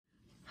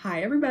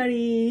Hi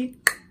everybody,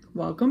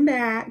 welcome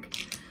back.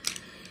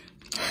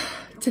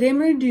 Today I'm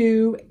going to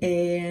do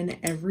an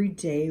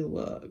everyday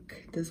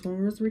look. This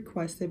one was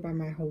requested by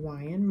my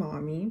Hawaiian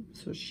mommy,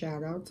 so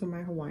shout out to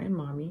my Hawaiian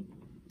mommy.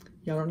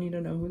 Y'all don't need to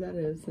know who that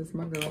is, it's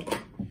my girl.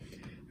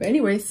 But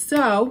anyway,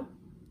 so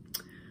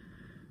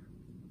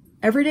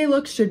everyday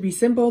looks should be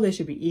simple, they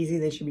should be easy,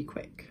 they should be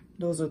quick.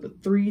 Those are the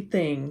three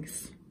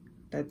things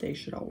that they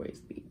should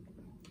always be.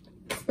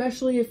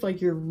 Especially if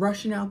like you're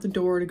rushing out the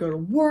door to go to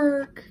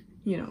work,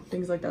 you know,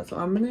 things like that. So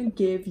I'm gonna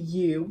give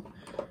you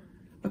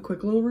a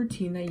quick little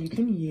routine that you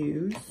can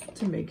use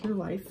to make your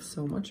life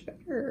so much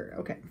better.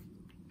 Okay,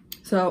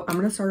 so I'm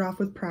gonna start off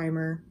with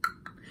primer.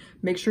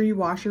 Make sure you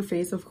wash your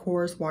face, of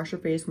course, wash your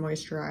face,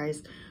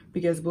 moisturize,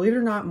 because believe it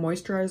or not,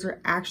 moisturizer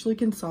actually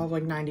can solve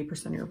like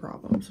 90% of your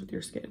problems with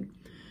your skin.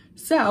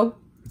 So,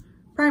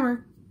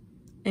 primer.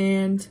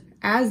 And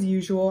as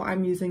usual,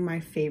 I'm using my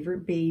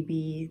favorite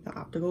baby, the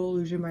Optical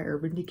Illusion by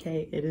Urban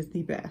Decay. It is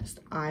the best.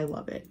 I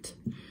love it.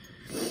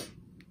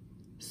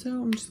 So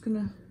I'm just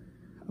gonna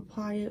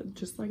apply it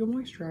just like a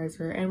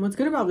moisturizer. And what's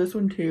good about this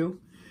one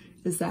too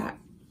is that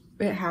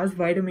it has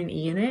vitamin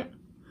E in it,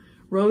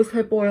 rose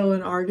hip oil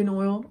and argan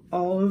oil,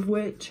 all of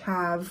which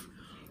have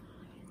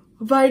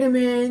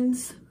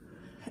vitamins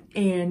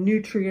and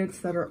nutrients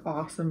that are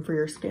awesome for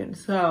your skin.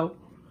 So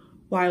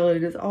while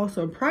it is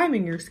also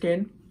priming your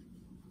skin,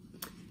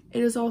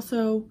 it is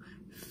also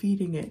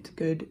feeding it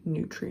good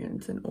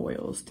nutrients and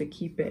oils to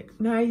keep it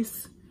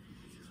nice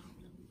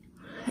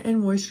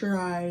and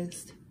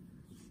moisturized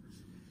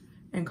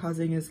and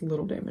causing as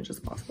little damage as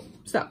possible.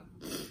 So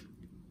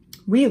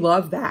we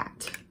love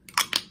that.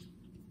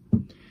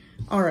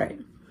 All right,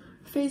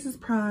 face is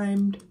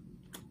primed,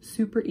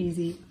 super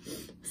easy.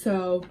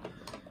 So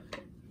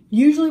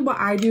usually what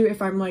I do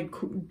if I'm like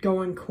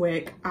going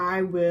quick,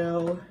 I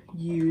will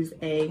use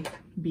a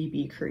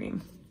BB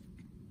cream.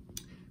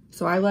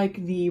 So I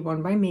like the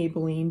one by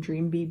Maybelline,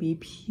 Dream BB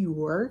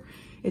Pure.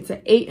 It's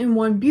an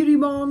 8-in-1 beauty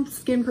balm,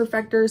 skin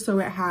perfector. So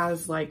it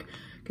has like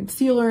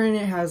concealer in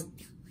it, has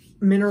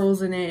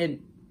minerals in it, it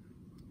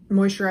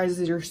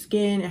moisturizes your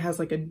skin, it has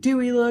like a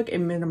dewy look, it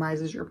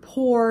minimizes your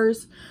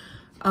pores.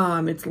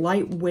 It's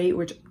lightweight,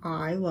 which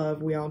I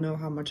love. We all know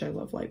how much I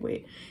love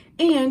lightweight.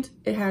 And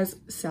it has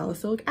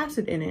salicylic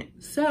acid in it.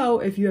 So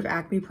if you have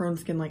acne prone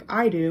skin like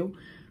I do,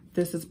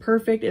 this is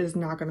perfect. It is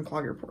not going to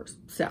clog your pores.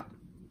 So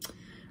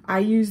I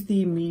use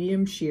the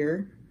medium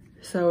sheer.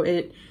 So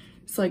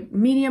it's like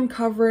medium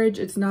coverage.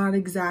 It's not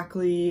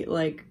exactly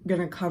like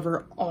gonna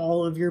cover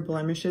all of your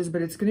blemishes,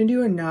 but it's gonna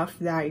do enough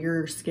that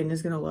your skin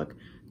is gonna look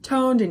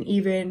toned and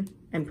even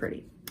and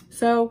pretty.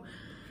 So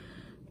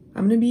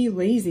I'm gonna be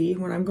lazy.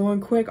 When I'm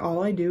going quick,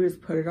 all I do is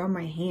put it on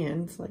my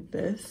hands like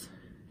this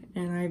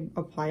and I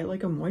apply it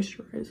like a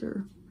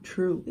moisturizer,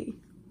 truly.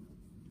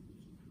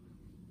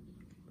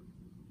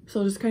 So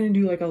I'll just kind of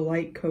do like a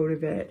light coat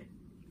of it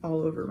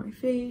all over my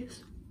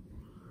face.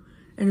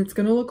 And it's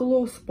gonna look a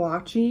little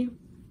splotchy.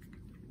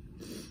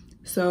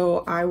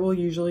 So I will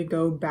usually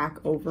go back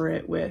over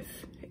it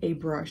with a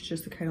brush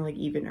just to kind of like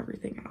even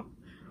everything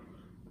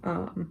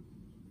out.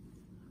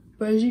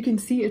 But as you can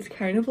see, it's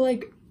kind of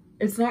like,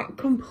 it's not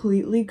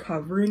completely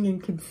covering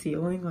and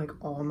concealing like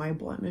all my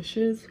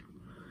blemishes,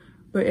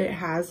 but it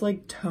has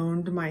like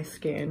toned my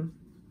skin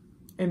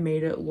and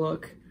made it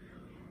look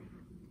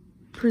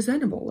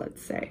presentable,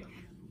 let's say.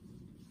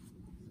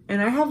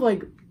 And I have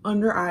like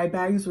under eye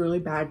bags really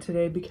bad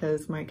today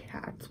because my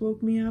cats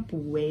woke me up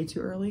way too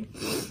early.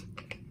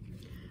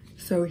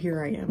 So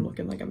here I am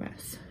looking like a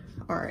mess.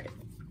 All right.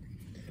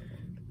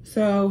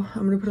 So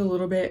I'm gonna put a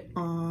little bit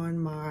on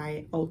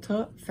my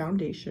Ulta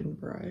foundation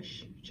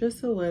brush.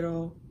 Just a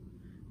little,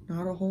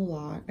 not a whole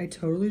lot. I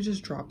totally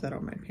just dropped that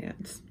on my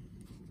pants.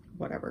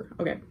 Whatever,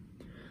 okay.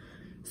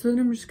 So then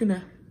I'm just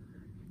gonna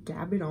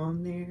dab it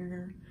on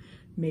there,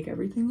 make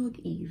everything look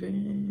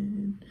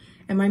even.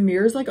 And my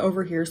mirror's like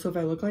over here, so if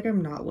I look like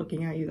I'm not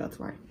looking at you, that's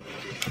why.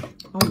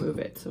 I'll move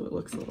it so it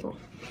looks a little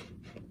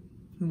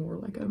more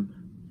like I'm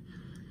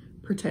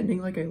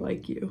pretending like I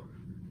like you.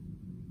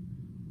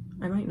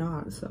 I might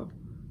not, so,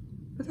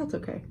 but that's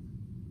okay.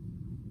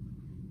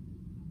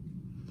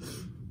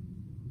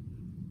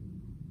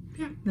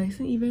 Yeah, nice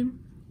and even.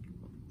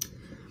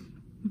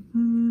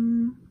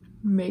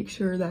 Make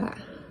sure that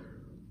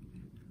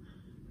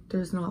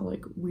there's not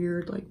like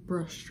weird like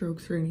brush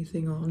strokes or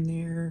anything on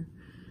there.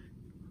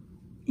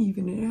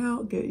 Even it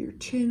out, get your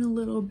chin a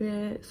little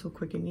bit, so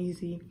quick and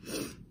easy.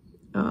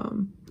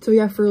 So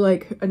yeah, for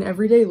like an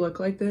everyday look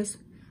like this,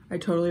 I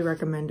totally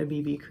recommend a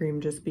BB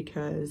cream just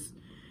because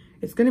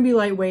it's gonna be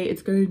lightweight,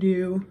 it's gonna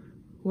do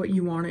what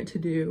you want it to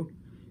do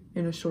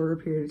in a shorter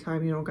period of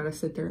time. You don't gotta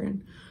sit there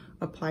and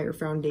apply your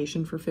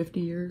foundation for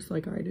 50 years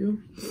like I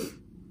do.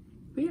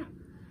 But yeah.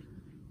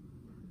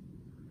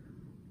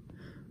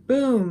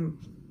 Boom,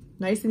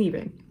 nice and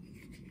even.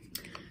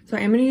 So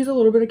I'm gonna use a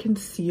little bit of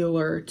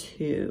concealer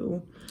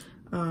too.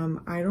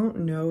 I don't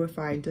know if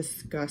I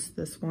discussed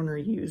this one or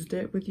used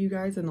it with you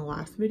guys in the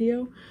last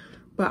video,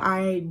 but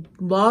I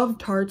love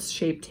Tarte's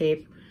Shape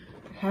Tape.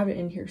 I have it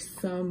in here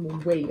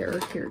somewhere.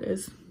 Here it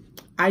is.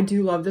 I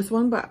do love this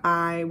one, but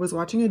I was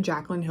watching a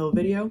Jaclyn Hill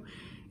video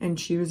and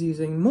she was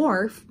using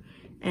Morph,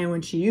 and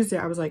when she used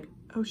it, I was like,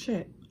 oh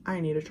shit, I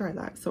need to try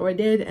that. So I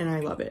did, and I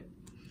love it.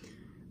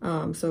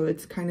 So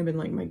it's kind of been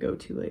like my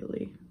go-to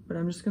lately. But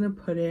I'm just gonna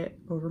put it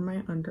over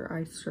my under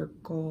eye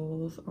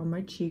circles, on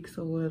my cheeks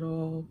a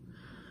little,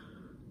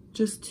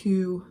 just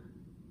to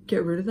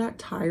get rid of that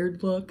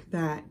tired look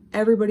that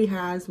everybody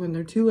has when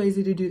they're too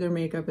lazy to do their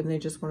makeup and they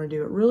just want to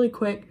do it really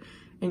quick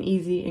and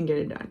easy and get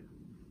it done.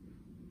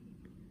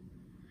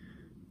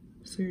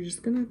 So you're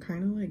just gonna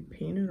kind of like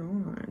paint it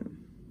on.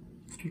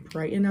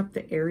 Brighten up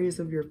the areas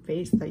of your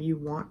face that you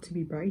want to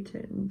be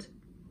brightened.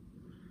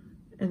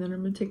 And then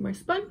I'm gonna take my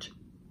sponge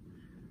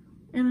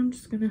and I'm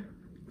just gonna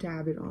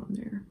dab it on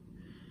there.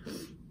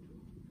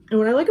 And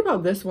what I like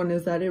about this one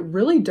is that it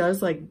really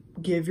does like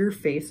give your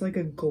face like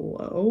a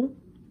glow,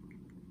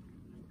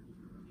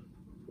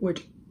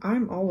 which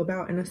I'm all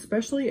about. And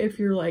especially if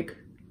you're like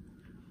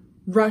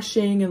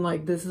rushing and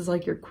like this is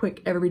like your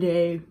quick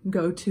everyday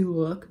go-to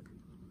look,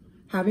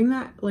 having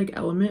that like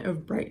element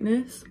of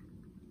brightness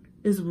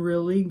is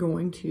really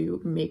going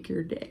to make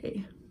your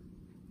day.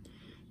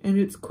 And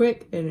it's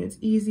quick and it's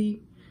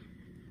easy,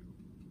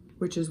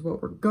 which is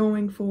what we're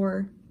going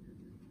for.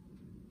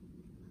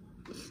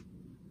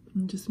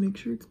 And just make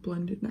sure it's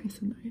blended nice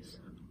and nice.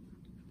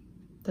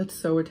 That's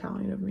so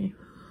Italian of me.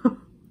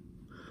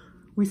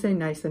 We say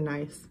nice and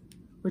nice,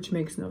 which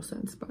makes no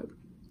sense, but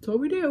it's what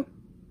we do.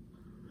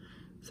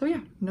 So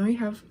yeah, now you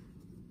have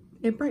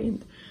it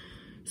brightened.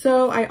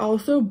 So I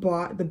also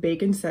bought the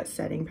Bacon Set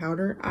setting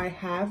powder. I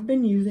have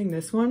been using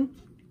this one,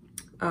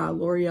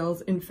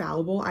 L'Oreal's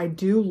Infallible. I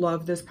do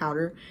love this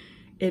powder.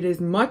 It is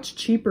much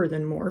cheaper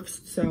than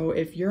Morph's, so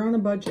if you're on a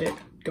budget,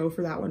 go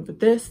for that one. But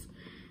this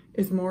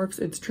is Morph's.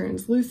 It's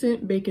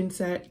translucent Bacon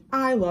Set.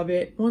 I love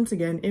it. Once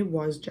again, it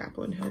was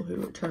Jaclyn Hill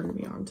who turned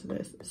me on to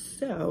this.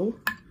 So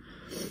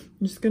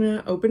I'm just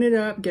gonna open it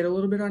up, get a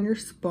little bit on your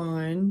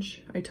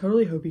sponge. I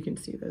totally hope you can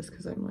see this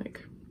because I'm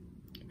like,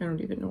 I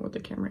don't even know what the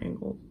camera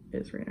angle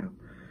is right now.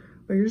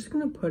 But you're just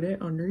gonna put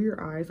it under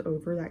your eyes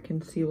over that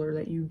concealer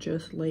that you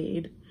just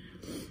laid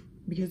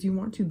because you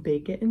want to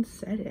bake it and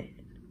set it.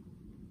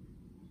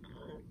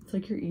 It's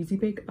like your easy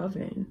bake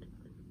oven.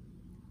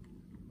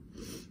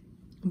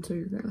 And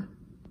so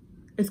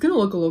it's gonna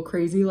look a little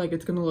crazy, like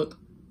it's gonna look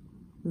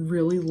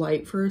really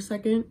light for a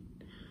second,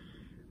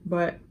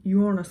 but you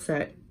wanna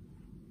set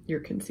your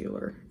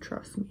concealer,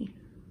 trust me.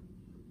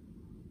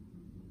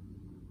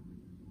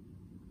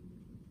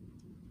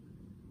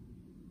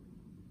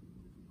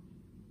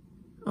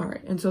 All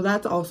right, and so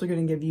that's also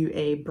gonna give you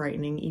a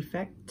brightening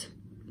effect,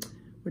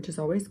 which is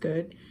always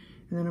good.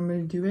 And then I'm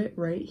gonna do it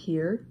right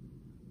here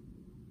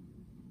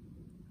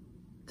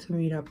to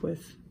meet up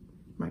with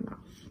my mouth.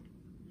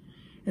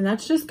 And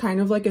that's just kind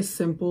of like a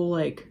simple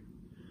like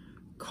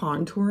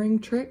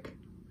contouring trick,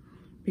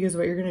 because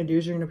what you're gonna do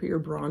is you're gonna put your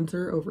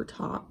bronzer over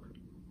top.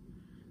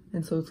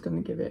 And so it's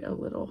gonna give it a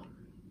little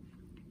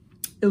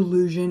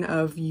illusion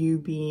of you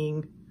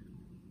being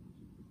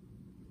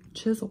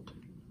chiseled.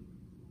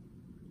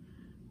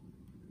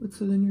 But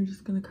so then you're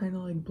just gonna kind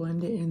of like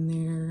blend it in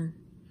there.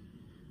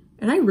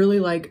 And I really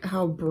like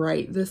how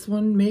bright this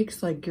one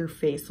makes like your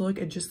face look.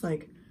 It just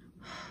like,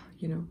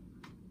 you know.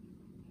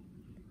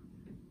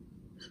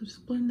 So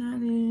just blend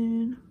that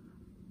in.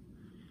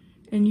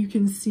 And you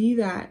can see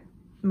that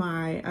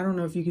I don't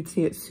know if you could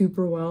see it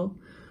super well,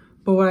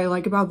 but what I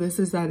like about this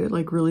is that it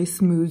like really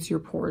smooths your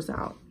pores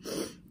out.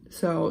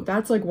 So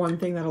that's like one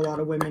thing that a lot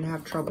of women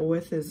have trouble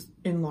with is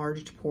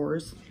enlarged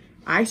pores.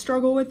 I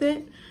struggle with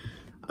it,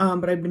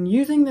 but I've been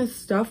using this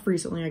stuff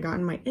recently. I got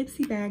in my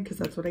Ipsy bag because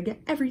that's what I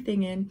get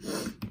everything in.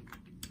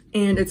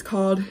 And it's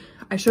called,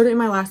 I showed it in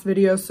my last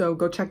video, so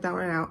go check that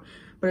one out.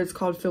 But it's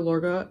called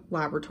Filorga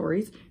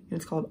Laboratories, and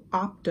it's called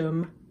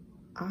Optum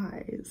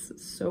Eyes.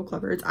 So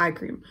clever. It's eye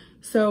cream.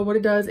 So what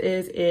it does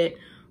is it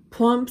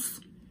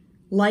plumps,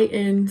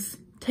 lightens,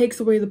 takes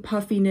away the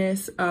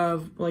puffiness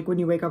of like when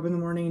you wake up in the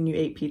morning and you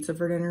ate pizza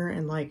for dinner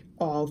and like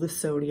all the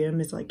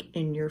sodium is like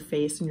in your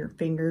face and your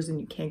fingers and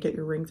you can't get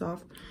your rings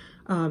off.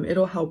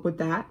 It'll help with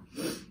that.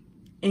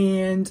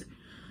 And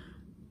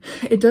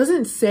it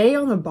doesn't say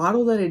on the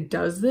bottle that it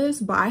does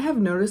this, but I have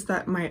noticed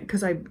that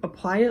because I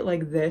apply it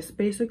like this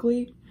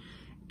basically,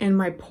 and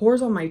my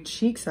pores on my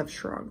cheeks have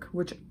shrunk,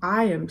 which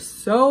I am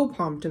so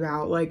pumped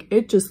about. Like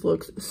it just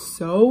looks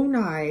so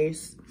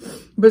nice,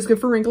 but it's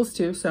good for wrinkles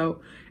too.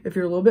 So if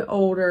you're a little bit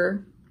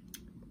older,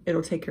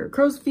 it'll take care of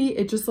crow's feet.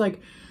 It just like,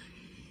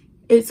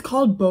 it's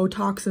called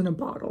Botox in a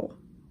bottle.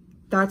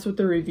 That's what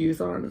the reviews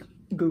on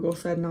Google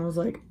said. And I was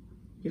like,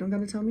 you don't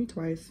gotta tell me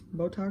twice.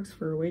 Botox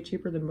for way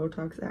cheaper than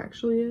Botox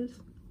actually is.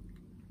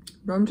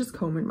 But I'm just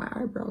combing my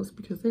eyebrows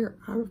because they're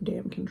out of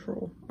damn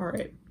control. All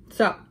right,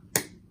 so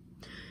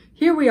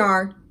here we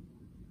are.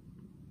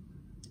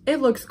 It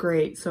looks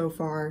great so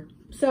far.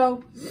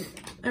 So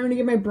I'm gonna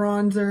get my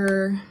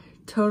bronzer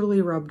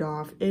totally rubbed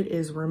off. It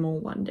is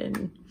Rimmel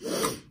London.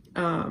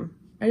 I'm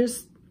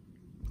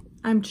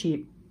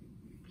cheap.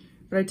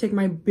 But I take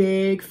my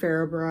big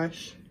Ferro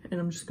brush and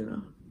I'm just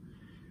gonna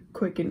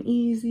quick and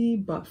easy,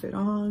 buff it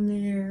on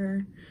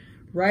there.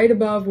 Right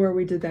above where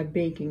we did that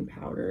baking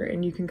powder,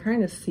 and you can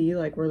kind of see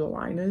like where the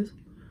line is.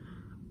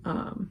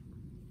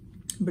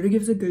 But it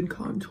gives a good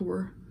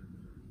contour.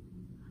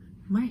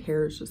 My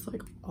hair is just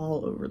like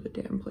all over the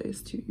damn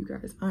place too, you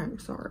guys. I'm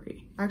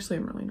sorry. Actually,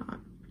 I'm really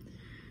not.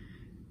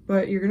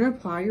 But you're gonna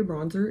apply your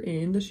bronzer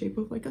in the shape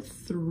of like a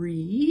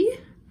 3.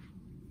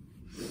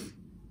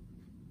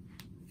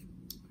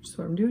 Which is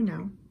what I'm doing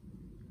now.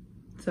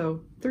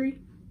 So 3.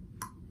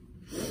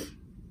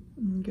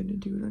 I'm gonna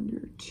do it under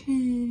your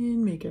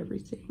chin, make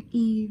everything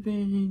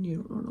even. You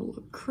don't wanna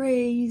look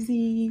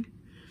crazy.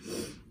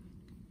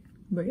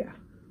 But yeah.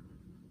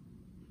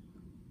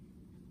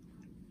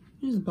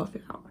 Just buff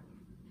it out.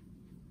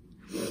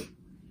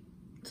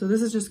 So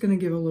this is just gonna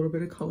give a little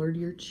bit of color to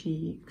your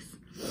cheeks.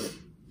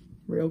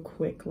 Real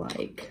quick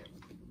like.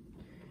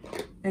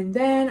 And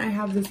then I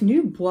have this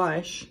new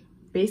blush,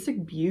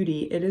 Basic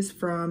Beauty. It is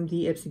from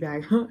the Ipsy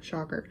bag,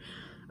 shocker.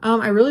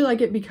 I really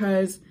like it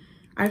because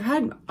I've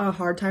had a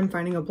hard time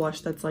finding a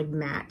blush that's like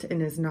matte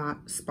and is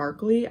not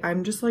sparkly.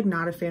 I'm just like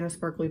not a fan of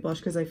sparkly blush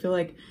because I feel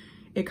like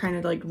it kind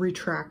of like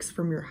retracts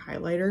from your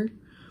highlighter.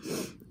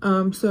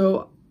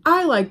 So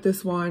I like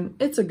this one.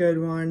 It's a good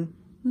one.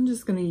 I'm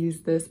just gonna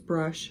use this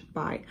brush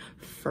by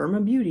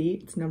Firma Beauty.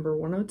 It's number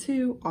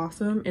 102,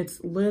 awesome.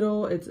 It's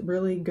little, it's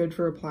really good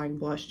for applying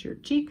blush to your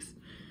cheeks.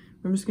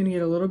 I'm just gonna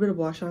get a little bit of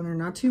blush on there,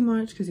 not too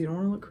much because you don't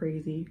wanna look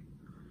crazy,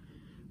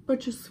 but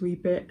just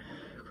sweep it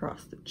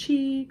across the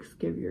cheeks,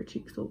 give your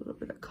cheeks a little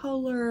bit of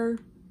color,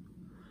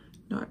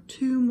 not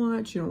too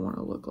much. You don't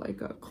wanna look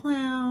like a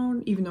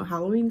clown, even though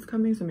Halloween's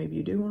coming, so maybe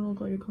you do wanna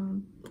look like a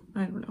clown.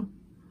 I don't know.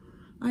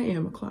 I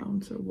am a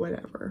clown, so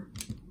whatever.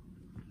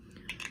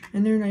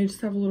 And then I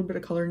just have a little bit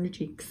of color in your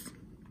cheeks.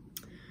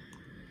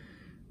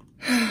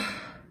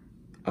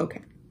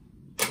 Okay,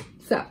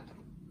 so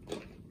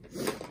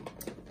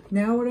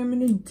now what I'm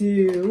gonna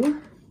do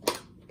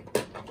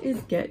is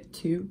get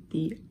to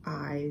the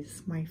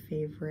eyes, my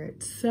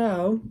favorite.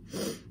 So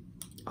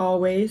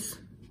always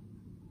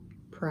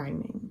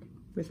priming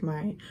with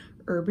my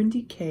Urban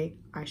Decay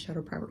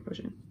eyeshadow primer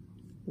potion.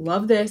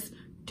 Love this.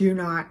 Do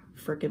not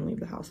freaking leave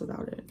the house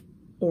without it,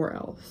 or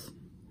else.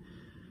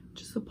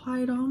 Just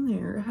apply it on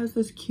there. It has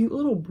this cute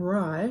little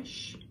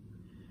brush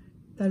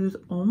that is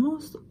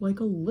almost like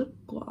a lip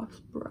gloss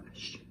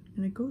brush,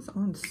 and it goes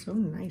on so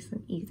nice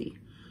and easy.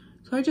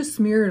 So I just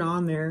smear it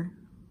on there,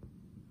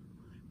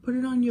 put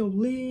it on your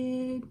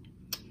lid,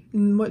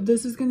 and what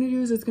this is going to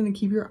do is it's going to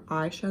keep your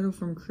eyeshadow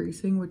from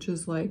creasing, which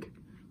is like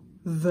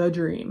the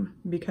dream,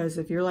 because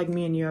if you're like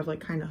me and you have like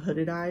kind of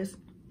hooded eyes,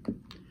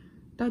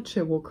 that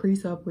shit will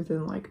crease up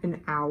within like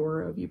an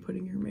hour of you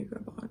putting your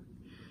makeup on.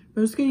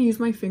 I'm just going to use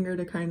my finger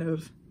to kind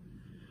of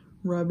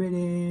rub it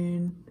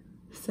in,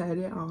 set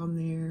it on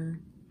there,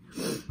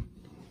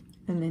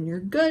 and then you're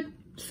good.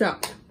 So,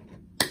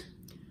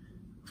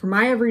 for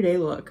my everyday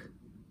look,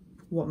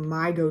 what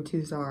my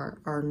go-tos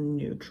are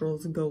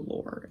neutrals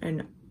galore.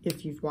 And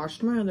if you've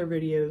watched my other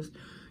videos,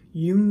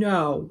 you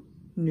know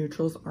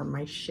neutrals are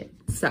my shit.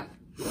 So,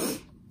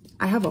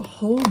 I have a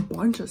whole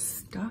bunch of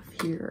stuff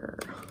here.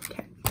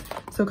 Okay.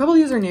 So a couple of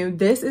these are new.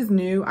 This is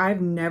new.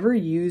 I've never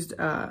used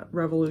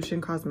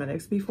Revolution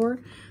Cosmetics before,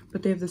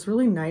 but they have this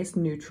really nice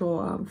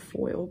neutral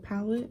foil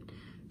palette.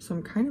 So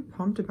I'm kind of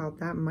pumped about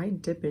that.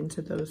 Might dip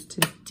into those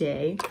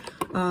today.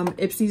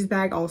 Ipsy's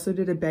bag also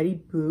did a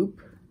Betty Boop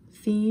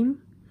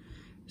theme.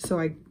 So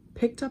I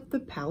picked up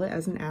the palette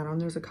as an add-on.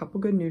 There's a couple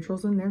good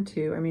neutrals in there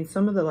too. I mean,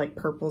 some of the like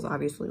purples,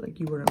 obviously, like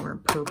you wouldn't wear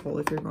purple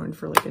if you're going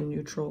for like a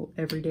neutral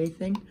everyday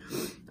thing.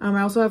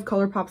 I also have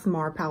ColourPop's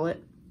Mar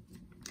palette.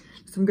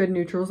 Some good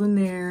neutrals in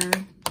there.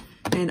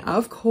 And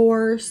of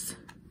course,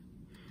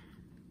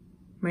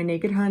 my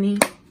Naked Honey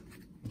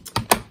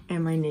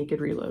and my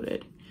Naked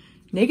Reloaded.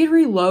 Naked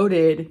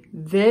Reloaded,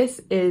 this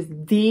is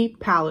the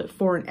palette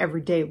for an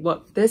everyday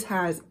look. This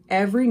has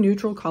every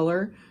neutral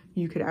color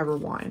you could ever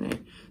want in it.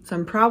 So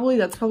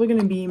that's probably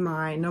gonna be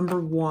my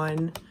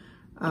 #1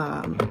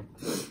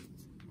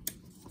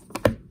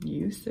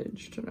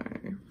 usage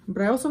today.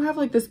 But I also have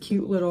like this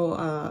cute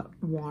little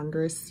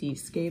Wondrous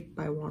Seascape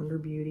by Wander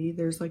Beauty.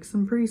 There's like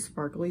some pretty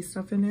sparkly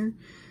stuff in there.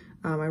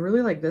 I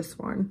really like this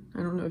one.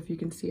 I don't know if you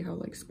can see how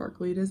like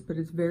sparkly it is, but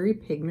it's very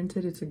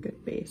pigmented. It's a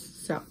good base.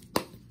 So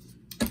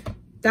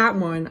that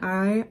one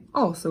I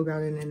also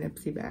got in an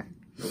Ipsy bag.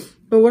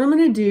 But what I'm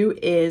gonna do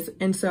is,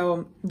 and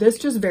so this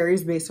just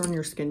varies based on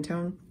your skin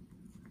tone.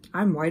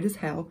 I'm white as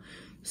hell,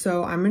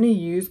 so I'm gonna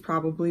use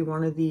probably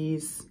one of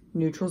these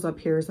neutrals up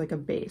here as like a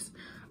base.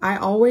 I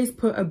always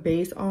put a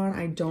base on.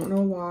 I don't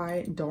know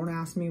why. Don't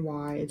ask me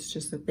why. It's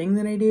just a thing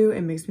that I do.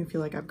 It makes me feel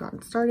like I've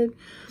gotten started.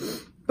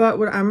 But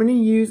what I'm going to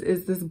use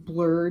is this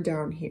blur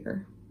down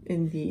here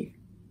in the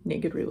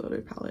Naked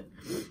Reloaded palette.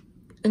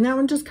 And that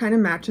one just kind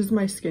of matches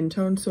my skin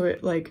tone. So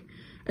it like,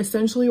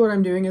 essentially what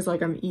I'm doing is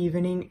like I'm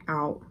evening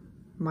out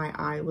my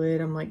eyelid.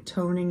 I'm like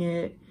toning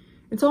it.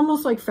 It's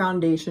almost like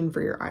foundation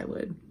for your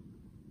eyelid.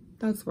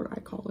 That's what I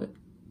call it.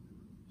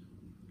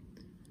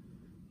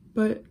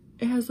 But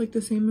it has like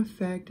the same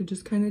effect. It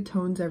just kind of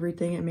tones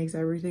everything. It makes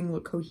everything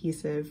look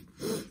cohesive.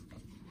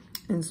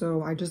 And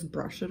so I just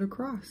brush it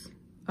across.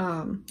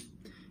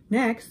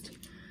 Next,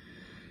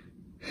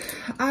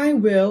 I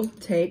will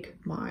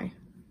take my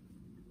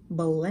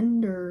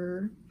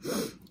blender,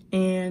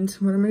 and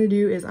what I'm going to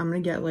do is I'm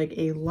going to get like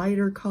a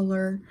lighter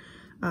color.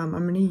 I'm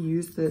going to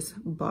use this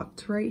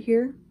butt right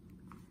here,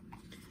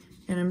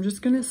 and I'm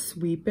just going to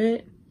sweep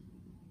it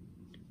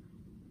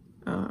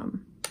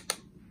on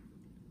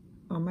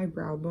my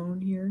brow bone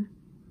here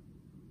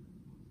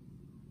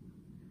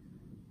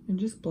and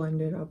just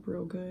blend it up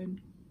real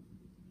good.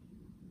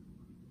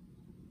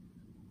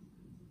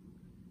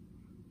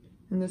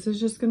 And this is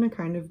just going to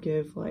kind of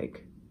give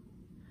like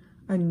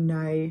a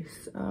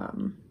nice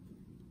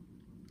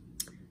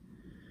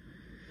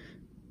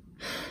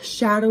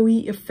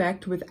shadowy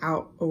effect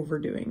without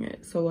overdoing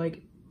it. So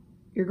like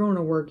you're going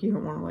to work, you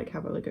don't want to like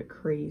have like a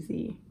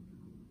crazy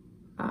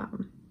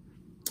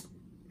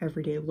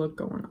everyday look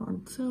going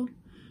on. So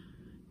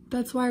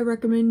that's why I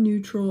recommend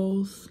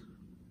neutrals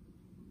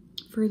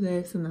for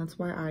this, and that's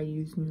why I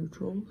use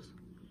neutrals.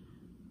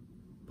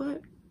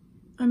 But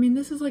I mean,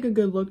 this is like a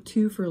good look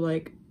too for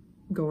like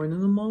going to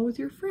the mall with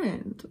your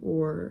friend,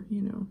 or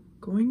you know,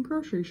 going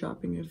grocery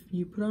shopping if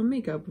you put on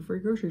makeup before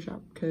you grocery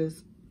shop,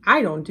 because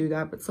I don't do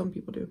that, but some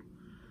people do.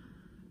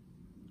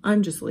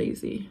 I'm just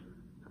lazy.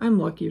 I'm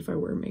lucky if I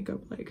wear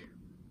makeup like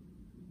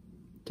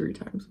 3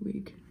 times a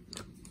week.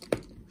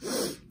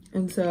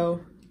 And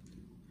so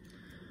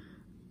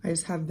I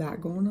just have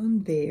that going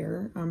on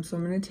there. So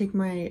I'm going to take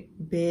my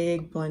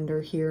big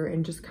blender here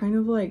and just kind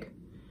of like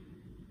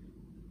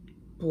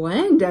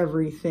blend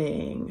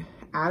everything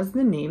as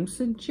the name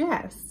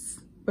suggests.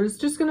 But it's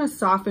just going to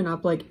soften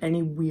up like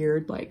any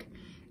weird like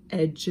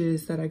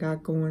edges that I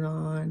got going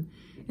on.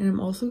 And I'm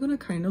also going to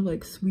kind of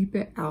like sweep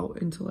it out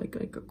into like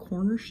a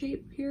corner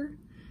shape here.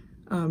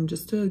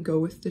 Just to go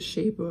with the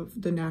shape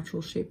of the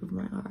natural shape of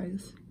my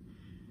eyes.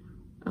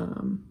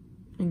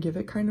 And give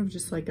it kind of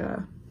just like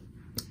a...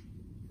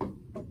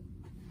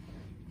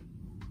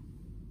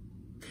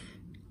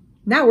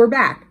 Now we're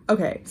back.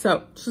 Okay,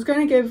 so just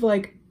gonna give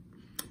like,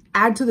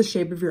 add to the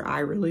shape of your eye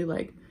really,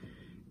 like,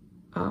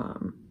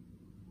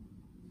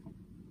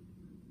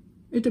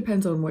 it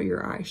depends on what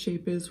your eye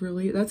shape is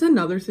really. That's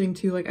another thing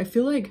too. Like, I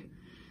feel like,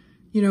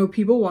 you know,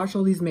 people watch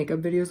all these makeup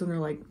videos and they're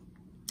like,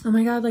 oh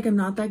my God, like I'm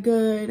not that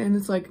good. And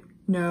it's like,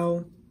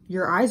 no,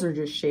 your eyes are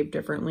just shaped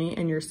differently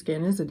and your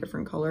skin is a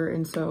different color.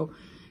 And so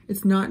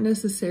it's not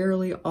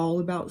necessarily all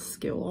about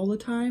skill all the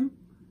time.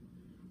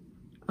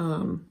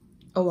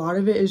 A lot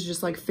of it is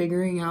just like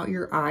figuring out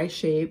your eye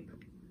shape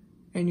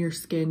and your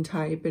skin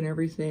type and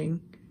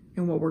everything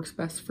and what works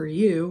best for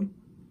you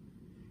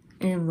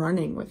and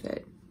running with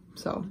it.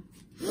 So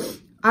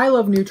I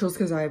love neutrals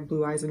because I have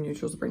blue eyes and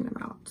neutrals bring them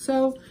out.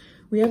 So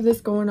we have this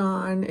going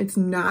on. It's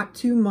not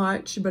too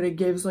much, but it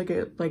gives like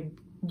a, like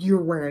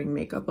you're wearing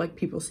makeup. Like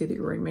people see that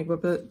you're wearing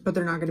makeup, but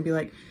they're not going to be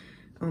like,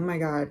 oh my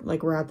God,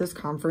 like we're at this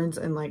conference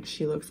and like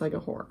she looks like a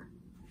whore.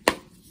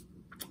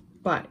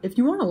 But if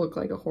you want to look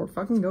like a whore,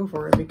 fucking go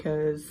for it,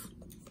 because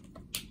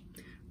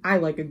I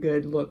like a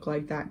good look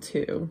like that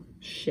too.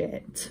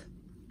 Shit.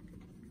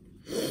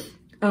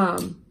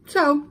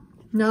 So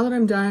now that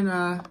I'm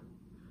done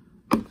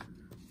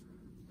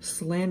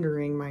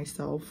slandering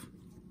myself,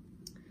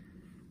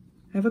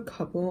 I have a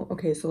couple.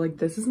 Okay, so like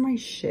this is my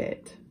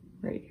shit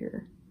right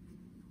here.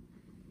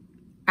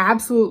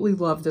 Absolutely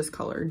love this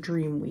color,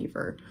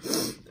 Dreamweaver.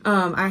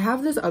 I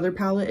have this other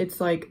palette. It's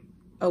like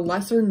a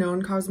lesser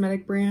known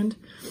cosmetic brand.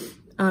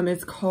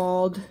 It's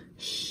called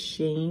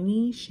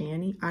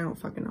Shani. I don't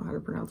fucking know how to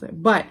pronounce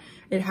it, but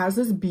it has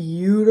this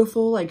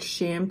beautiful like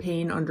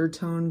champagne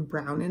undertone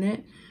brown in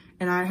it.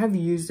 And I have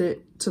used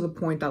it to the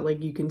point that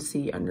like you can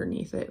see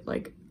underneath it.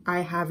 Like I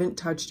haven't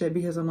touched it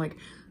because I'm like,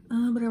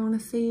 oh, but I want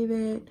to save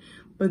it.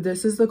 But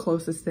this is the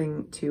closest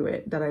thing to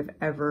it that I've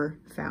ever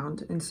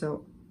found. And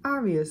so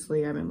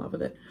obviously I'm in love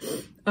with it.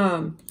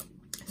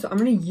 So I'm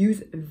going to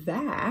use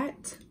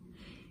that,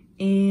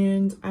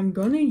 and I'm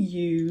going to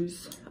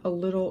use a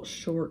little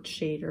short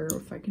shader,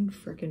 if I can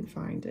frickin'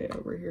 find it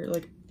over here.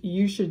 Like,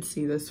 you should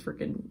see this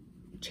frickin'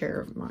 chair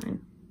of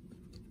mine,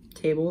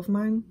 table of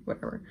mine,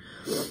 whatever.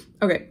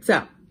 Okay,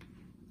 so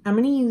I'm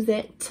going to use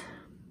it,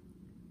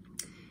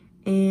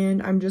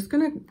 and I'm just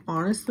going to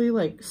honestly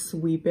like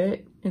sweep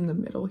it in the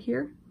middle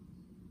here.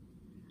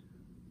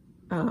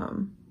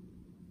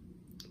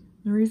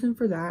 The reason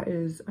for that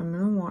is I'm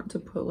going to want to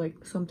put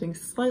like something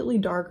slightly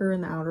darker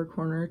in the outer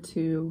corner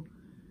to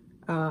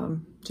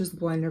just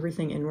blend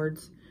everything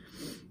inwards.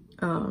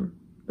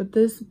 But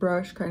this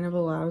brush kind of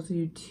allows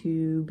you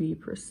to be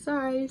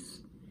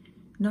precise,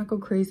 not go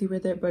crazy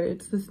with it, but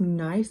it's this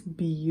nice,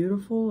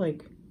 beautiful,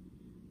 like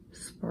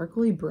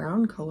sparkly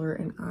brown color,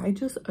 and I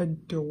just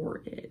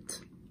adore it.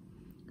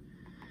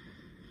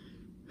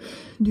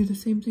 Do the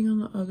same thing on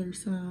the other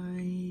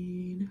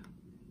side.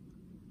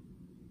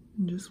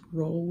 And just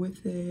roll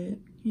with it,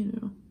 you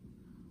know.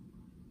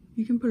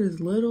 You can put as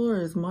little or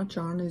as much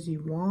on as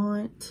you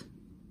want.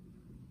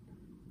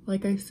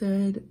 Like I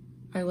said,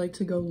 I like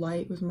to go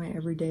light with my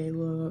everyday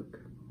look.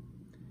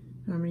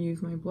 And I'm gonna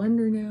use my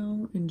blender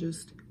now and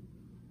just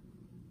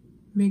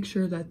make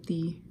sure that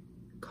the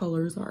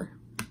colors are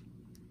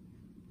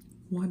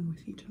one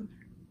with each other.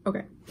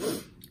 Okay,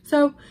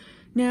 so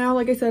now,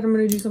 like I said, I'm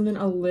gonna do something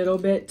a little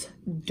bit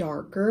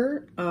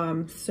darker.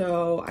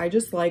 So I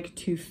just like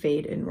to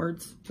fade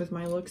inwards with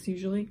my looks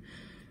usually,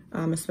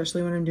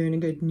 especially when I'm doing a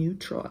good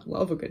neutral. I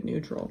love a good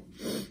neutral.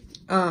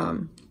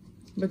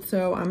 But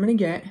so I'm gonna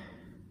get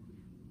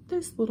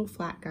this little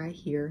flat guy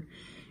here,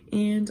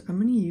 and I'm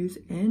gonna use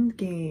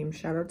Endgame.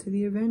 Shout out to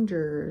the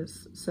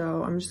Avengers.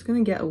 So I'm just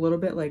gonna get a little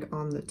bit like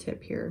on the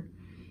tip here.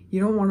 You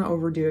don't want to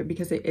overdo it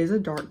because it is a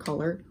dark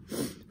color.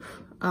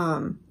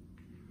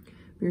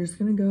 You're just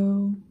gonna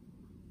go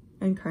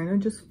and kind of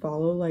just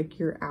follow like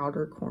your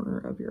outer corner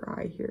of your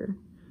eye here.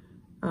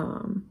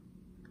 And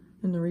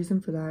the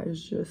reason for that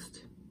is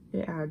just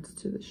it adds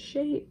to the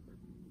shape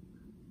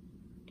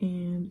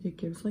and it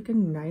gives like a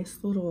nice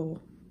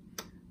little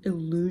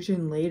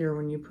illusion later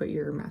when you put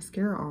your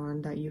mascara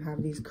on that you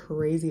have these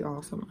crazy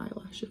awesome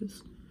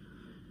eyelashes.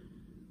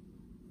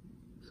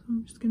 So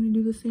I'm just gonna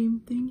do the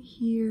same thing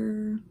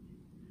here.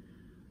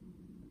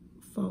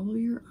 Follow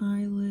your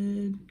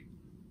eyelid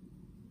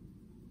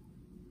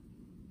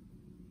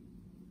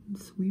and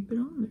sweep it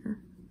on there,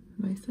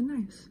 nice and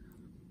nice.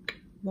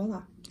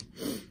 Voila.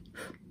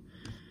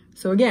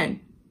 So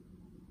again,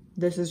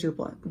 this is your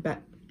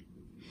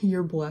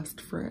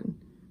blessed friend.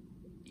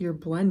 Your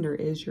blender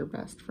is your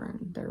best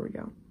friend. There we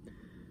go.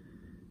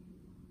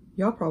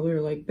 Y'all probably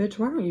are like, bitch,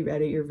 why don't you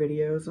edit your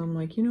videos? I'm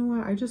like, you know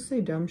what? I just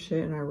say dumb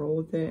shit and I roll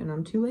with it and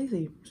I'm too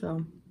lazy.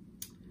 So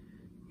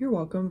you're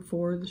welcome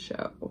for the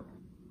show.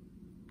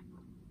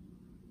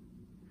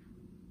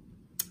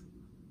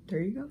 There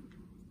you go.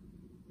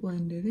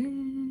 Blend it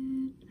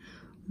in.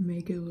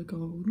 Make it look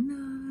all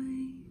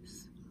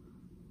nice.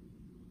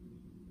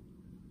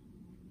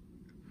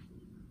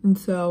 And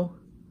so,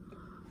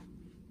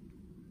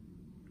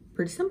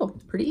 pretty simple,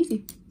 pretty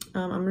easy.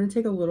 I'm gonna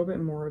take a little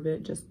bit more of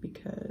it just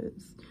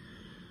because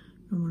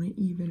I want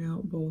to even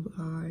out both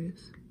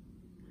eyes.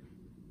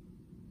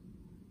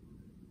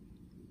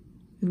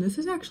 And this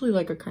is actually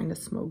like a kind of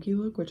smoky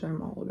look, which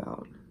I'm all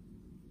about.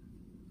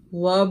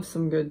 Love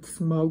some good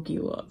smoky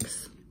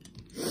looks.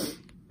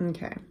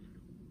 Okay,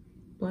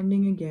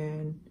 blending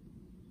again.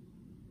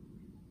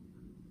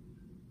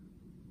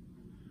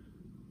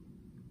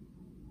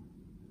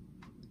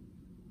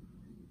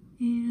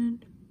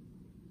 And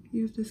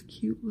use this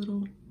cute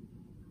little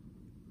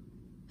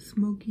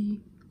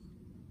smoky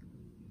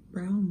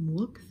brown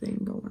look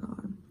thing going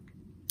on.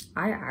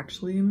 I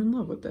actually am in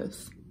love with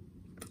this.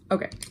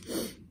 Okay,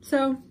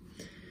 so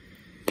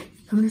I'm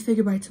gonna say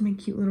goodbye to my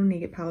cute little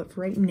naked palette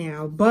for right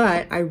now,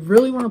 but I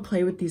really want to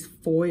play with these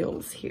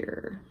foils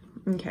here.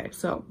 Okay,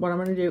 so what I'm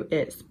gonna do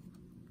is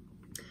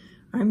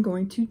I'm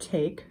going to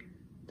take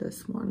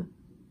this one,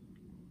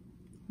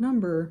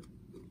 number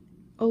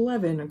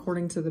 11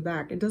 according to the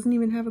back. It doesn't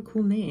even have a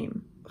cool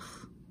name.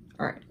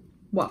 All right,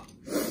 well,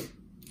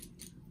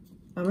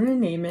 I'm gonna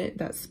name it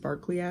that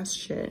sparkly ass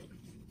shit,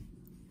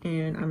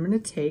 and I'm gonna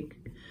take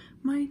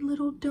my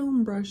little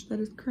dome brush that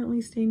is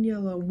currently stained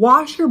yellow.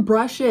 Wash your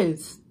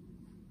brushes.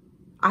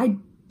 I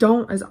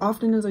don't as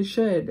often as I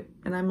should,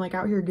 and I'm like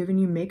out here giving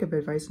you makeup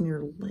advice and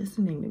you're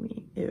listening to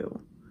me.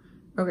 Ew.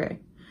 Okay,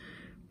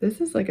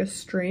 this is like a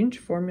strange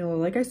formula.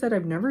 Like I said,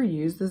 I've never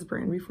used this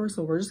brand before,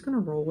 so we're just gonna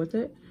roll with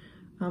it.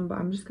 But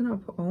I'm just gonna,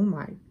 oh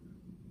my,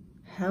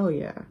 hell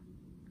yeah.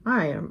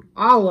 I am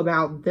all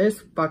about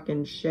this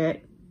fucking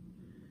shit.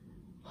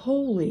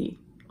 Holy,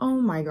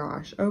 oh my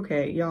gosh.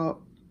 Okay,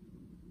 y'all,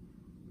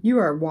 you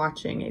are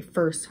watching a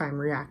first time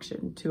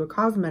reaction to a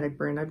cosmetic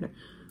brand.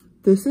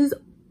 This is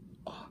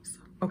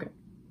awesome. Okay,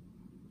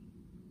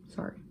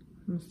 sorry,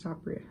 I'm gonna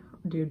stop.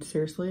 Dude,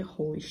 seriously,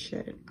 holy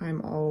shit.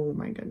 Oh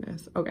my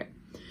goodness. Okay,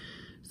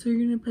 so you're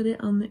gonna put it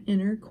on the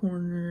inner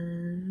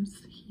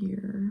corners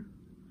here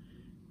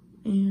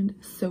and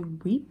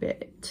sweep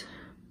it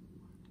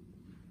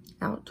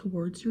out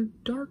towards your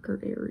darker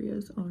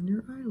areas on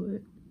your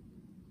eyelid.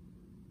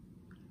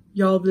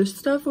 Y'all, this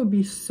stuff would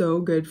be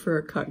so good for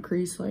a cut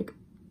crease. Like,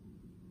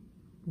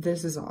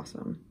 this is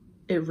awesome.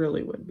 It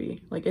really would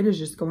be. Like, it is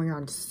just going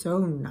on so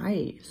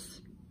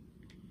nice.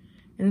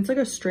 And it's like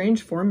a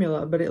strange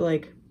formula, but it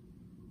like,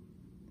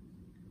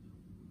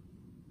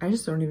 I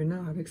just don't even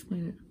know how to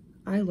explain it.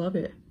 I love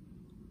it.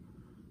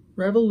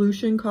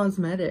 Revolution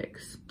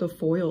Cosmetics, the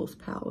Foils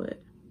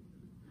palette.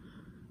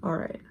 All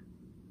right.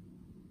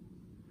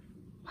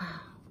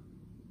 Wow.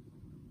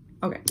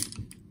 Okay.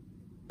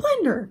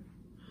 Blender.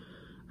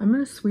 I'm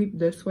gonna sweep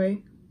this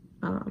way.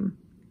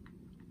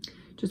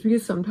 Just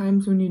because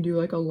sometimes when you do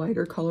like a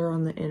lighter color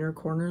on the inner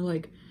corner,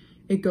 like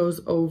it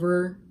goes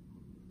over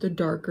the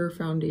darker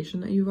foundation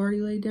that you've already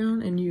laid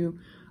down, and you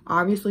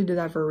obviously did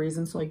that for a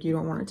reason, so like you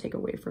don't want to take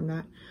away from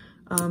that.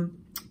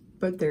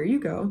 But there you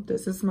go.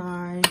 This is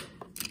my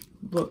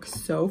look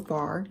so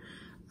far.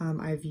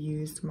 I've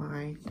used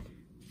my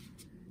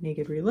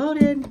Naked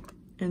Reloaded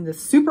and the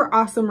super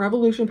awesome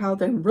Revolution palette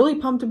that I'm really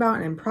pumped about,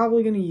 and I'm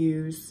probably going to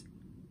use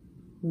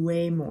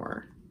way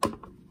more.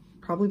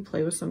 Probably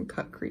play with some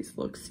cut crease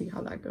looks, see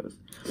how that goes.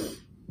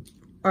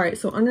 All right,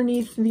 so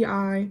underneath the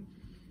eye,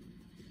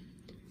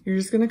 you're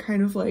just gonna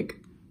kind of like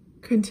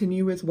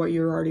continue with what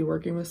you're already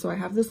working with. So I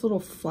have this little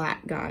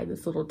flat guy,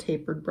 this little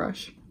tapered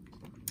brush,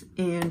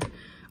 and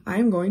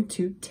I'm going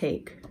to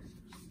take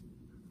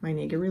my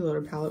Naked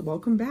Reloaded palette,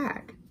 welcome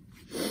back,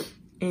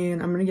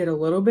 and I'm gonna get a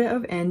little bit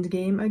of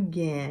Endgame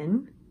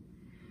again,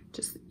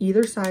 just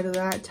either side of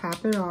that,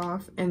 tap it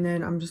off, and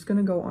then I'm just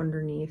gonna go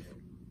underneath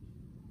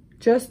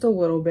just a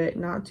little bit,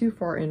 not too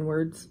far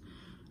inwards,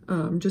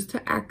 just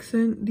to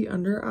accent the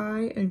under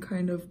eye and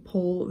kind of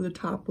pull the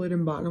top lid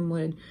and bottom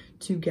lid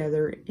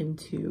together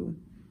into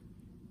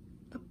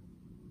a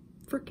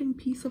freaking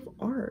piece of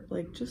art.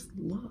 Like, just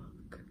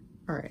look.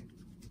 All right,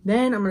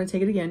 then I'm gonna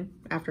take it again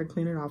after I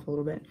clean it off a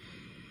little bit,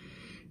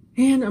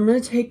 and I'm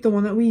gonna take the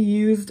one that we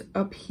used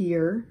up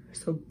here.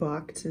 So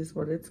Bucked is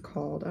what it's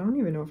called. I don't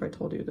even know if I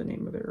told you the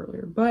name of it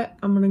earlier, but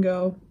I'm gonna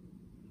go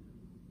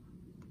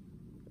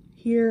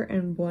here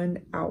and blend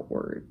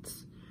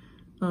outwards,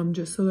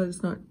 just so that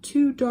it's not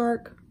too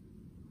dark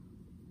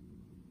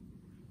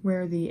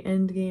where the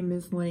end game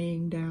is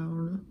laying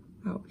down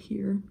out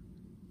here.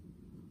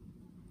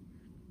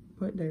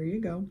 But there you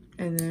go.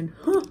 And then,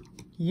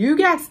 you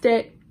guessed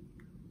it,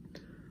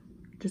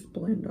 just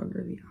blend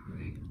under the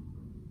eye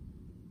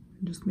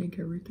and just make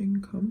everything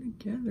come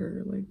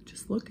together. Like,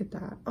 just look at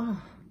that.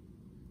 Oh,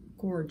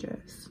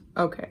 gorgeous.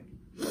 Okay,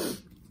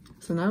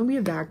 so now we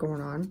have that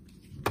going on.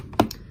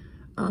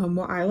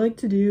 What I like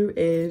to do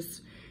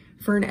is,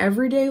 for an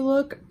everyday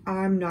look,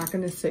 I'm not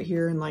going to sit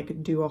here and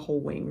like do a whole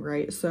wing,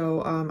 right?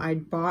 So I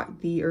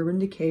bought the Urban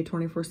Decay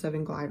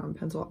 24/7 Glide On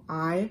pencil.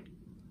 I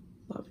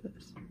love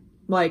this.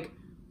 Like,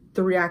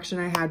 the reaction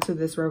I had to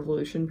this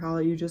Revolution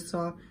palette you just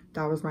saw,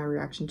 that was my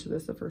reaction to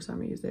this the first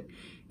time I used it.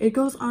 It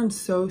goes on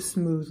so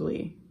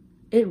smoothly.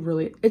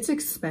 It's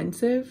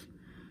expensive,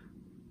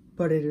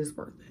 but it is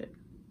worth it.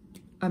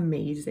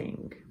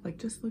 Amazing. Like,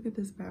 just look at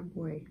this bad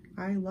boy.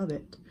 I love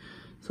it.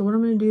 So what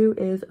I'm going to do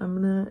is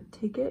I'm going to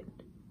take it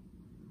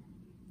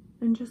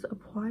and just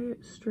apply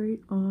it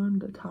straight on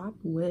the top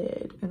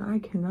lid. And I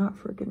cannot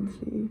freaking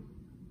see.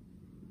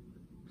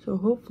 So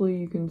hopefully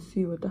you can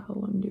see what the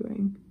hell I'm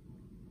doing.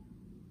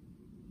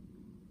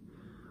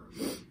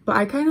 But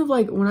I kind of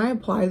like, when I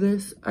apply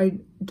this, I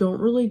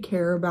don't really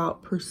care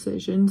about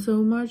precision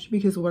so much,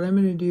 because what I'm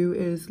going to do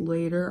is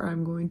later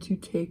I'm going to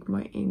take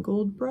my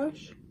angled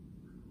brush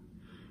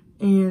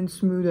and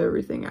smooth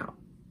everything out.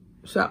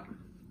 So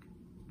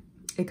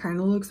it kind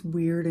of looks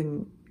weird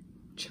and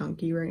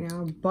chunky right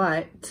now,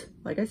 but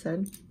like I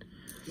said,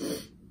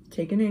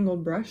 take an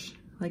angled brush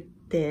like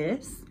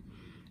this,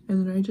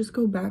 and then I just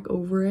go back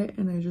over it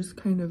and I just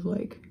kind of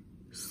like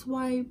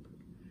swipe,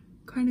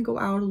 kind of go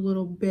out a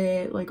little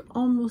bit, like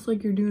almost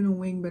like you're doing a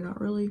wing, but not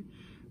really.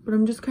 But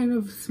I'm just kind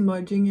of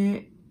smudging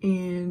it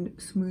and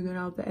smoothing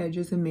out the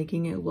edges and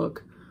making it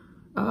look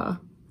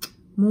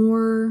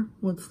more,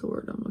 what's the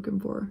word I'm looking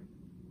for?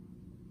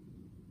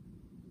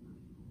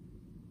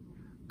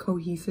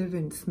 Cohesive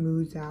and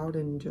smoothed out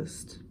and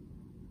just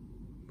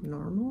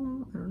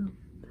normal. I don't know,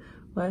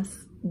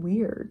 less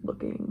weird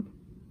looking.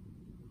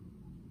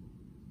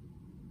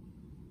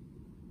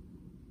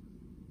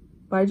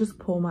 But I just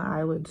pull my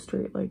eyelid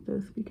straight like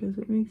this because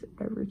it makes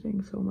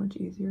everything so much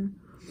easier.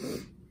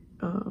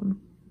 But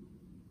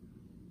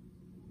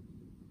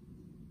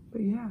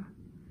yeah,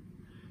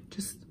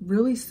 just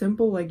really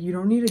simple. Like, you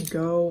don't need to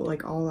go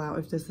like all out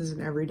if this is an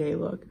everyday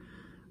look.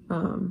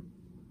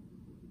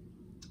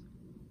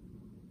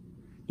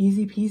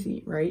 Easy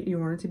peasy, right? You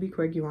want it to be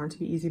quick, you want it to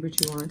be easy, but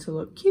you want it to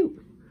look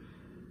cute.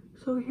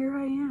 So here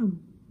I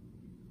am.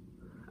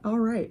 All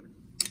right.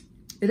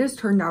 It has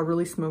turned out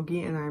really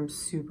smoky and I'm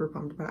super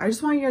pumped about it. I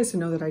just want you guys to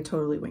know that I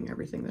totally wing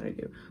everything that I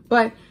do.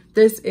 But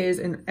this is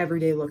an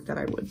everyday look that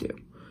I would do.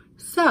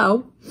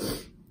 So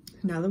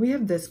now that we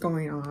have this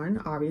going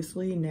on,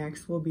 obviously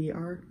next will be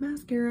our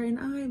mascara. And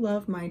I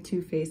love my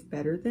Too Faced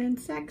Better Than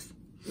Sex.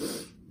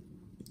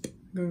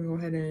 I'm gonna go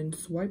ahead and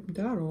swipe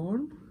that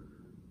on.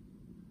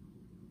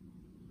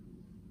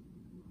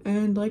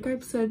 And like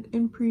I've said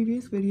in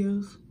previous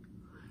videos,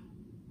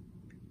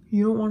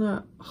 you don't want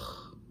to,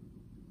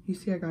 you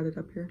see I got it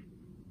up here.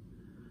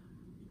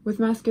 With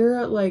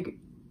mascara, like,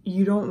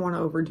 you don't want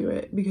to overdo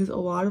it, because a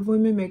lot of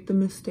women make the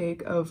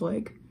mistake of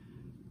like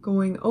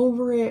going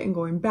over it and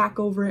going back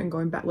over it and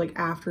going back like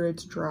after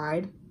it's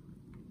dried.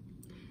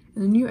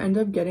 And then you end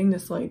up getting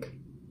this like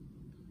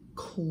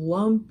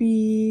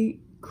clumpy,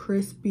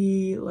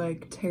 crispy,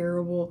 like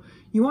terrible.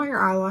 You want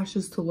your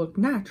eyelashes to look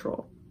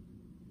natural.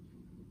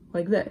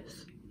 Like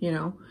this, you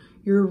know,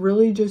 you're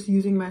really just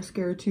using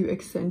mascara to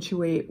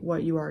accentuate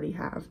what you already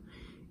have.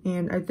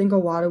 And I think a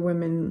lot of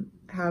women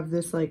have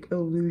this like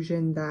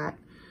illusion that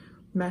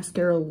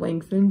mascara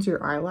lengthens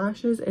your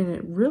eyelashes, and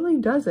it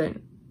really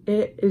doesn't.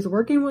 It is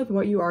working with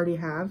what you already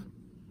have.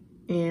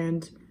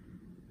 And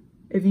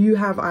if you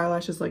have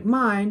eyelashes like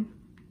mine,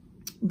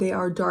 they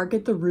are dark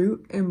at the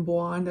root and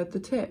blonde at the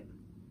tip.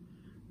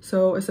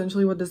 So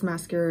essentially what this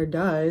mascara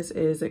does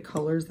is it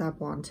colors that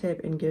blonde tip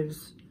and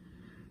gives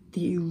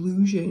the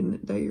illusion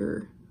that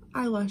your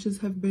eyelashes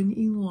have been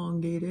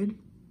elongated,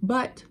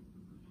 but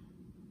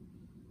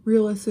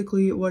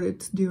realistically what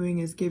it's doing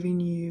is giving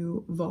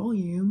you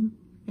volume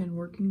and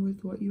working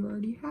with what you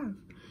already have.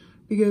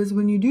 Because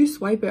when you do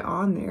swipe it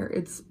on there,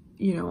 it's,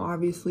 you know,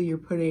 obviously you're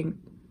putting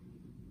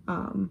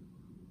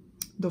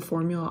the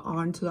formula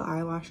onto the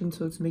eyelash, and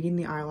so it's making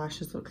the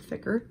eyelashes look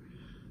thicker,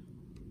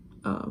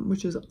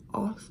 which is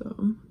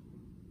awesome.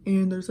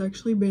 And there's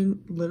actually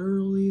been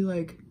literally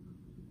like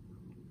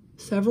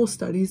several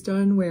studies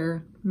done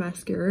where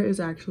mascara is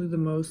actually the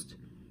most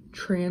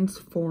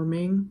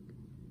transforming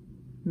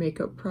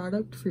makeup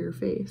product for your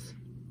face.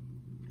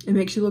 It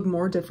makes you look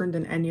more different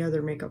than any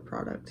other makeup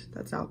product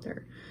that's out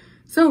there.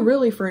 So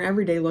really, for an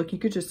everyday look, you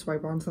could just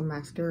swipe on some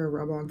mascara,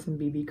 rub on some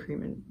BB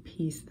cream, and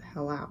peace the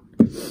hell out.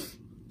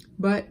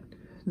 But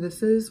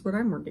this is what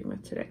I'm working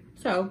with today.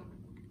 So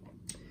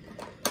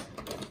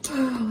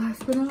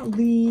last but not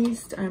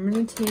least, I'm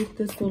gonna take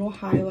this little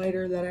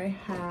highlighter that I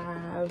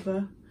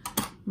have,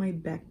 my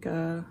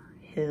Becca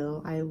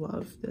Hill. I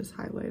love this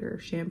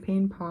highlighter.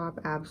 Champagne Pop,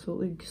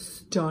 absolutely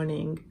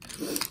stunning.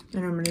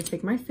 And I'm gonna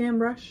take my fan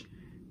brush,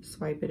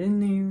 swipe it in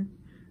there,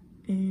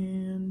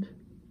 and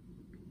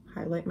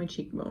highlight my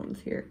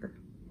cheekbones here.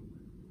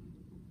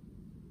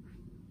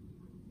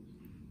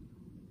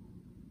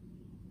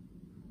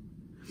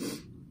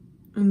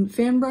 And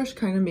fan brush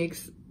kind of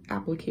makes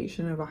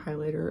application of a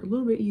highlighter a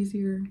little bit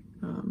easier.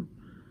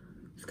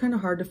 It's kind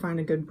of hard to find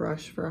a good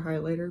brush for a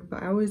highlighter,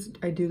 but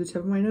I do the tip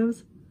of my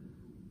nose,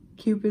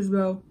 Cupid's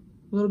bow,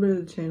 a little bit of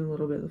the chin, a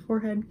little bit of the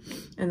forehead,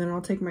 and then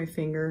I'll take my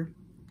finger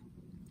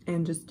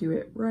and just do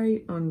it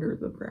right under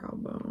the brow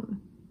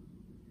bone.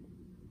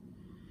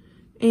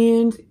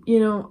 And you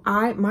know,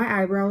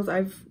 my eyebrows,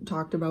 I've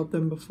talked about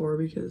them before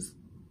because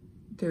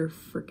they're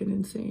freaking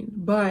insane,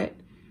 but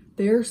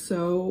they're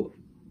so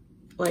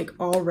like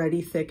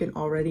already thick and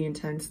already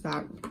intense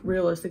that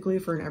realistically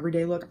for an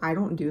everyday look, I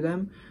don't do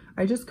them.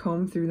 I just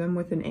comb through them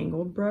with an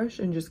angled brush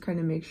and just kind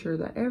of make sure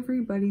that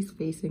everybody's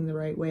facing the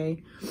right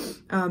way.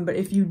 But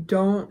if you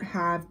don't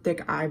have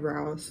thick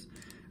eyebrows,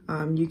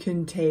 you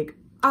can take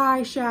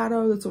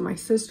eyeshadow. That's what my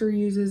sister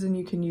uses, and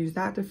you can use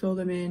that to fill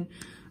them in.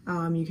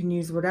 You can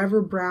use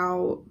whatever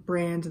brow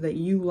brand that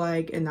you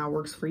like and that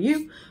works for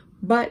you,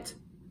 but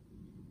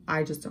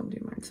I just don't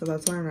do mine, so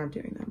that's why I'm not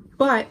doing them.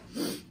 But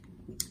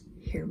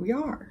here we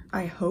are.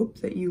 I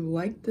hope that you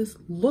like this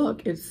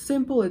look. It's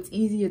simple, it's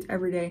easy, it's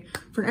everyday.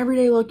 For an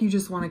everyday look, you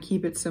just want to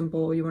keep it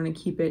simple. You want to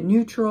keep it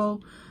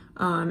neutral.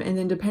 And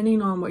then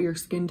depending on what your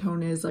skin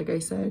tone is, like I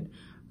said,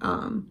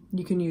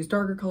 you can use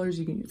darker colors,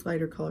 you can use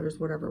lighter colors,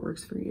 whatever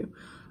works for you.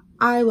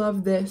 I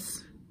love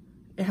this.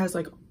 It has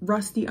like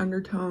rusty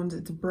undertones.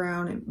 It's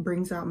brown. It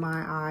brings out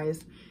my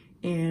eyes,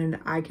 and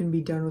I can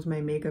be done with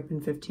my makeup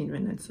in 15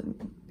 minutes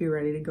and be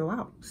ready to go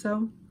out.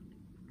 So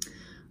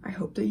I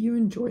hope that you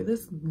enjoy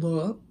this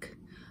look.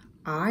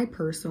 I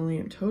personally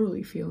am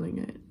totally feeling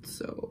it,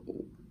 so.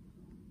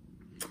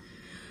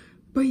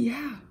 But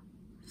yeah,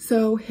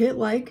 so hit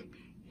like,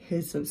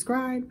 hit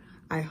subscribe.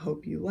 I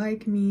hope you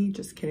like me.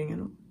 Just kidding, I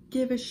don't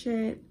give a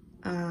shit.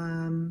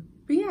 But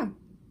yeah.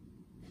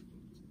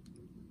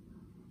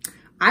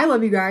 I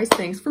love you guys.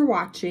 Thanks for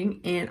watching,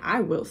 and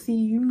I will see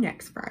you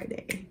next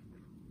Friday.